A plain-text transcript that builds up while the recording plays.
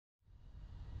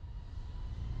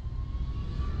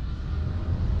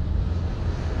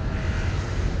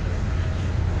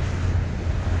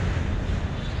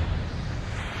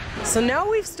So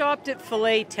now we've stopped at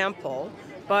Philae Temple,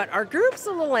 but our group's a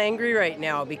little angry right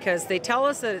now because they tell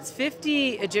us that it's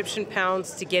 50 Egyptian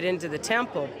pounds to get into the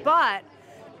temple, but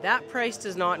that price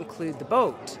does not include the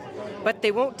boat. But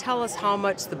they won't tell us how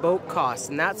much the boat costs,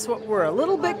 and that's what we're a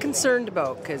little bit concerned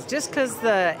about, because just because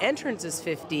the entrance is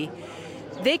 50,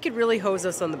 they could really hose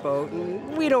us on the boat,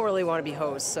 and we don't really want to be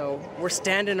hosed, so we're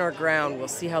standing our ground. We'll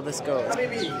see how this goes.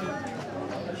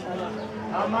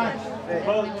 How much? The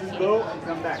boat to go and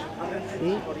come back.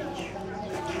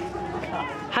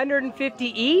 150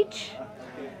 each?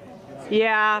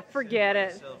 Yeah, forget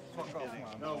it.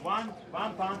 No, one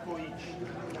pound for each.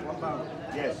 1 pound.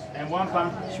 Yes, and 1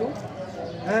 pound. Sure.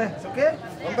 It's okay?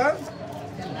 1 pound?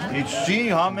 It's see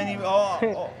how many?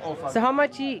 So how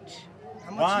much each?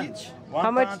 How much each?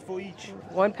 How much? Pound for each.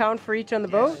 1 pound for each on the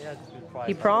boat?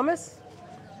 He promised?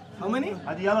 How many?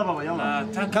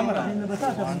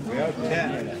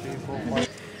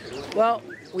 Well,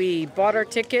 we bought our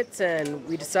tickets and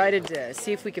we decided to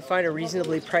see if we could find a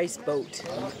reasonably priced boat.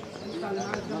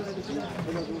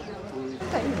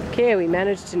 Okay, we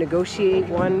managed to negotiate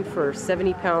one for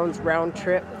 70 pounds round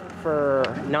trip for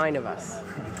 9 of us.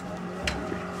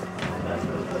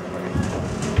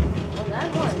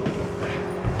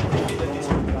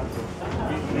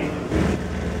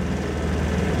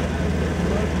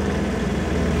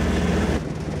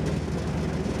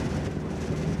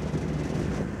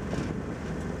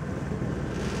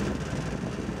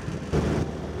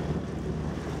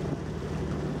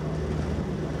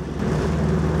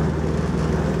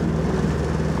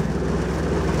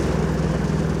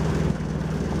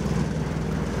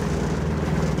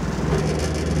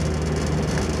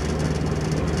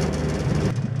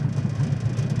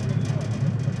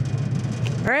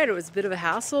 All right, it was a bit of a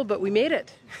hassle, but we made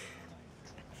it.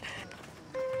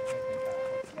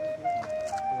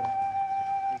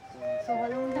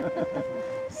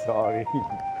 Sorry.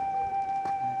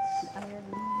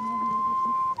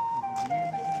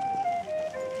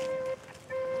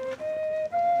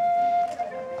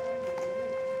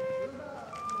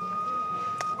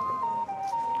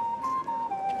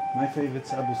 My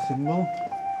favorite's Abu Simbel.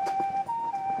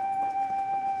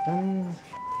 And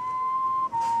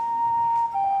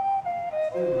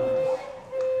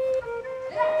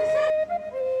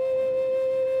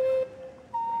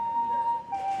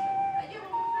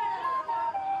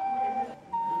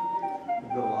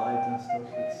the light and stuff,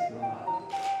 it's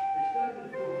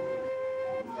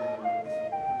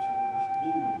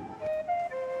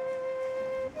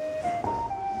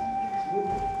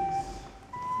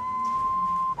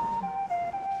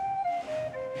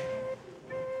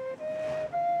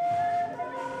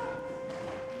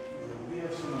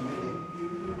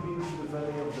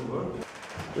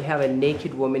We have a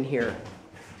naked woman here.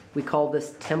 We call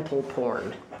this temple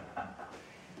porn.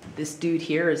 This dude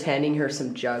here is handing her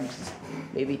some jugs,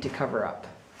 maybe to cover up.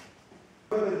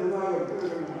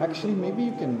 actually, maybe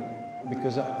you can,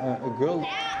 because a girl.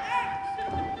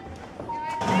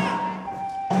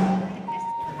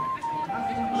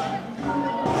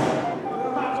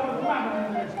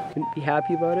 Couldn't be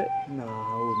happy about it? No,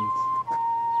 I wouldn't.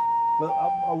 Well,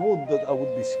 I would, but I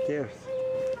would be scared.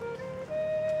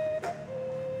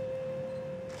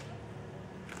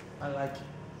 I like it.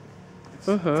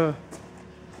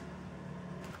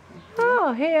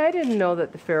 Oh, hey, I didn't know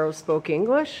that the pharaoh spoke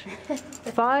English.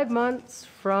 5 months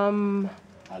from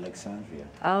Alexandria.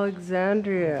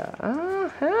 Alexandria.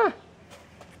 Uh-huh.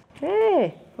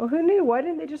 Hey, well, who knew? Why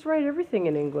didn't they just write everything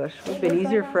in English? It would have been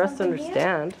easier for us to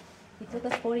understand. It took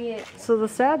us 48. So the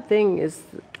sad thing is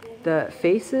the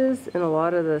faces in a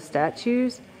lot of the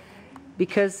statues,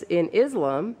 because in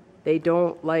Islam, they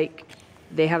don't like,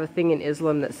 they have a thing in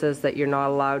Islam that says that you're not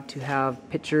allowed to have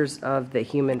pictures of the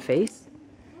human face.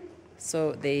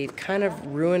 So they kind of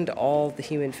ruined all the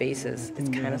human faces. It's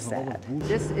kind of sad.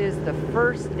 This is the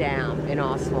first dam in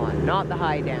Aswan, not the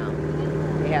high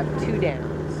dam. They have 2 dams.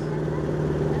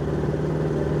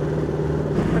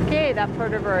 Okay, that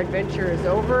part of our adventure is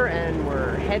over and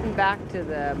we're heading back to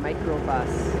the microbus.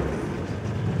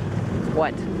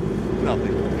 What?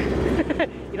 Nothing.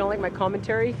 You don't like my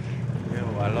commentary? Yeah,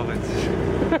 well, I love it.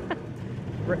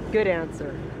 Good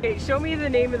answer. Okay, show me the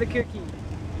name of the cookie.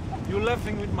 You're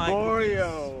laughing with my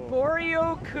Oreo.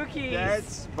 Oreo cookies.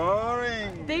 That's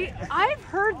boring. I've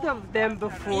heard of them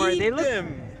before. Eat They look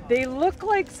them. They look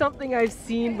like something I've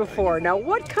seen before. Now,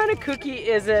 what kind of cookie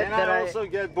is it Can that I also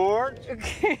get bored?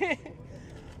 Okay.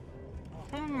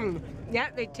 Yeah,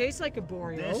 they taste like a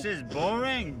Oreo. This is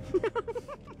boring.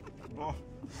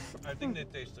 I think they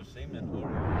taste the same as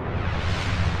Oreo.